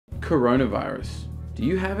coronavirus. Do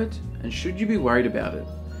you have it? And should you be worried about it?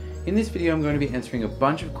 In this video, I'm going to be answering a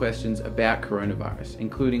bunch of questions about coronavirus,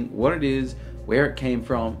 including what it is, where it came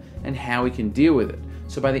from, and how we can deal with it.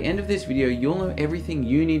 So by the end of this video, you'll know everything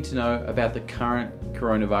you need to know about the current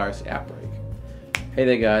coronavirus outbreak. Hey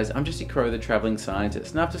there guys, I'm Jesse Crow, the traveling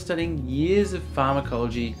scientist, and after studying years of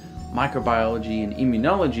pharmacology, microbiology, and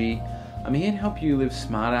immunology, I'm here to help you live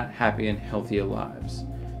smarter, happier, and healthier lives.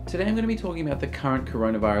 Today I'm going to be talking about the current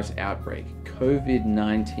coronavirus outbreak,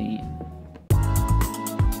 COVID-19.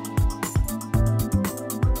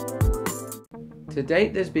 To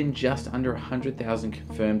date, there's been just under 100,000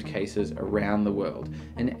 confirmed cases around the world,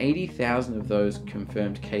 and 80,000 of those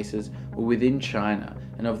confirmed cases were within China.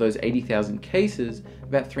 And of those 80,000 cases,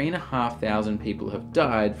 about 3,500 people have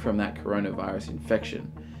died from that coronavirus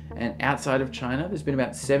infection. And outside of China, there's been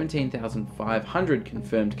about 17,500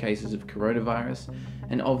 confirmed cases of coronavirus,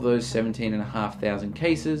 and of those 17,500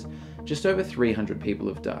 cases, just over 300 people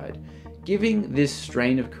have died, giving this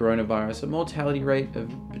strain of coronavirus a mortality rate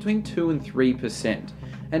of between 2 and 3%.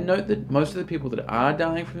 And note that most of the people that are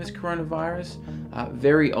dying from this coronavirus are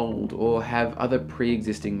very old or have other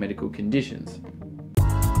pre-existing medical conditions.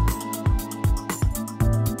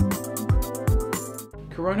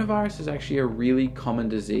 Coronavirus is actually a really common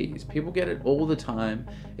disease. People get it all the time.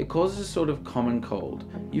 It causes a sort of common cold.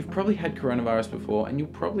 You've probably had coronavirus before and you'll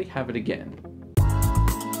probably have it again.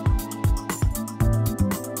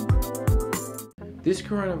 This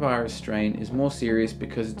coronavirus strain is more serious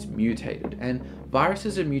because it's mutated, and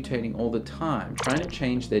viruses are mutating all the time, trying to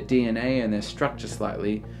change their DNA and their structure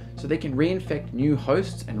slightly so they can reinfect new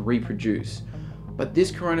hosts and reproduce. But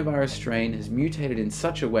this coronavirus strain has mutated in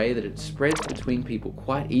such a way that it spreads between people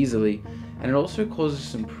quite easily, and it also causes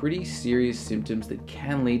some pretty serious symptoms that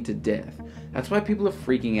can lead to death. That's why people are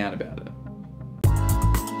freaking out about it.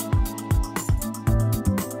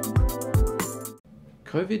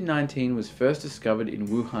 COVID-19 was first discovered in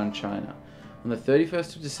Wuhan, China, on the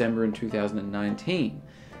 31st of December in 2019,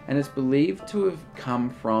 and it's believed to have come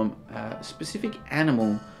from a specific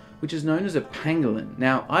animal which is known as a pangolin.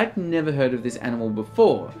 Now, I'd never heard of this animal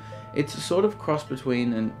before. It's a sort of cross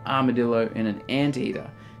between an armadillo and an anteater,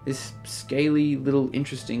 this scaly little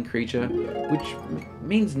interesting creature which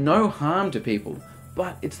means no harm to people,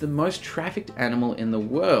 but it's the most trafficked animal in the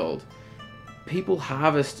world. People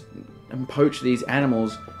harvest and poach these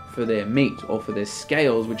animals for their meat or for their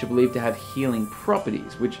scales, which are believed to have healing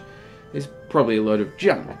properties, which is probably a load of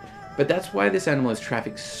junk. But that's why this animal is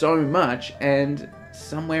trafficked so much, and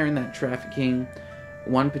somewhere in that trafficking,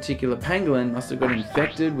 one particular pangolin must have got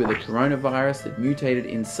infected with a coronavirus that mutated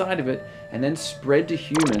inside of it and then spread to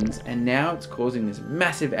humans, and now it's causing this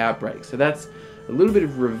massive outbreak. So that's a little bit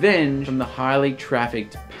of revenge from the highly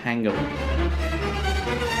trafficked pangolin.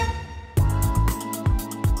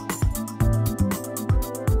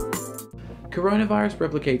 Coronavirus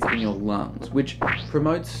replicates in your lungs, which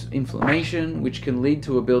promotes inflammation, which can lead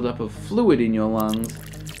to a buildup of fluid in your lungs,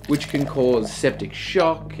 which can cause septic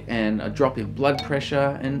shock and a drop in blood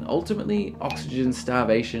pressure, and ultimately oxygen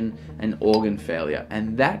starvation and organ failure,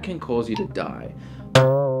 and that can cause you to die.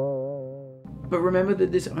 But remember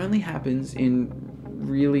that this only happens in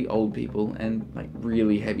really old people and like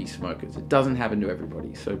really heavy smokers. It doesn't happen to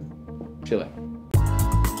everybody, so chill out.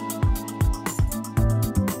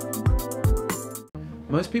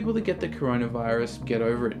 Most people that get the coronavirus get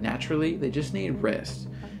over it naturally, they just need rest.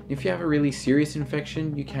 If you have a really serious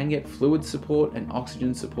infection, you can get fluid support and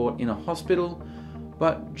oxygen support in a hospital,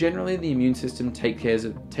 but generally the immune system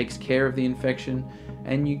takes care of the infection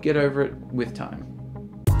and you get over it with time.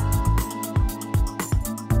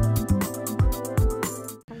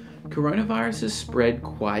 Coronaviruses spread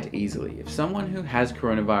quite easily. If someone who has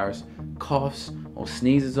coronavirus coughs or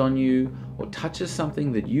sneezes on you or touches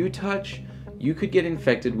something that you touch, you could get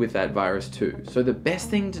infected with that virus too. So the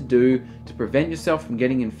best thing to do to prevent yourself from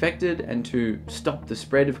getting infected and to stop the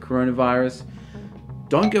spread of coronavirus,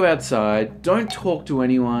 don't go outside, don't talk to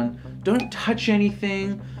anyone, don't touch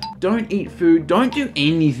anything, don't eat food, don't do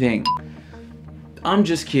anything. I'm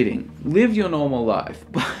just kidding. Live your normal life,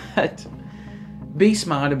 but be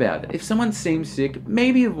smart about it. If someone seems sick,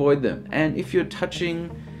 maybe avoid them. And if you're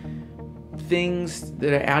touching things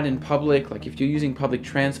that are out in public, like if you're using public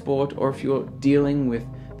transport or if you're dealing with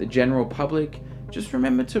the general public, just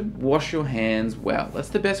remember to wash your hands well. That's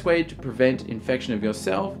the best way to prevent infection of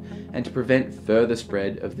yourself and to prevent further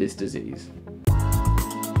spread of this disease.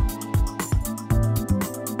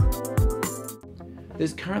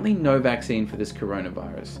 There's currently no vaccine for this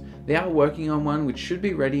coronavirus. They are working on one which should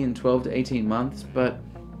be ready in 12 to 18 months, but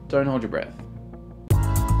don't hold your breath.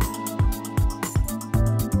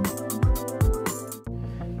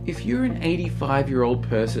 if you're an 85-year-old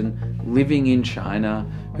person living in China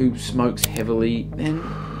who smokes heavily, then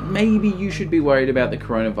maybe you should be worried about the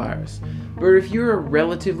coronavirus. But if you're a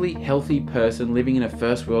relatively healthy person living in a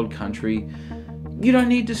first world country, you don't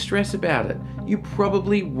need to stress about it. You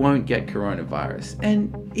probably won't get coronavirus.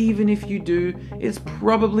 And even if you do, it's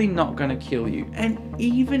probably not going to kill you. And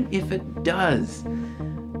even if it does,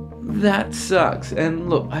 that sucks. And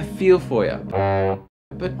look, I feel for you.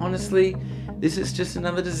 But honestly, this is just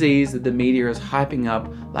another disease that the media is hyping up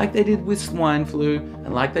like they did with swine flu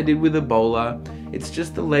and like they did with Ebola. It's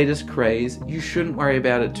just the latest craze. You shouldn't worry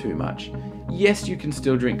about it too much. Yes, you can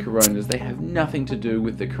still drink Coronas. They have nothing to do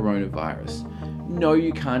with the coronavirus. No,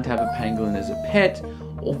 you can't have a pangolin as a pet,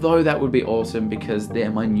 although that would be awesome because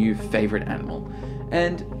they're my new favorite animal.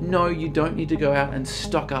 And no, you don't need to go out and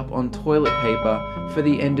stock up on toilet paper for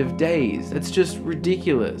the end of days. That's just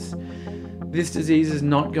ridiculous. This disease is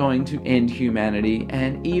not going to end humanity,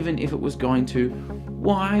 and even if it was going to,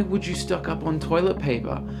 why would you stock up on toilet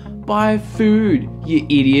paper? Buy food, you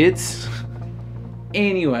idiots.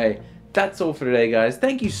 Anyway, that's all for today, guys.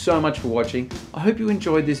 Thank you so much for watching. I hope you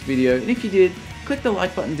enjoyed this video, and if you did, click the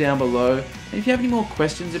like button down below. And if you have any more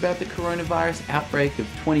questions about the coronavirus outbreak of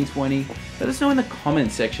 2020, let us know in the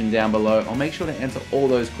comments section down below. I'll make sure to answer all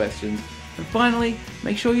those questions. And finally,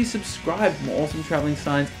 make sure you subscribe for more awesome traveling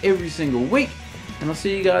science every single week. And I'll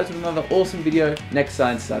see you guys with another awesome video next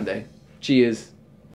Science Sunday. Cheers.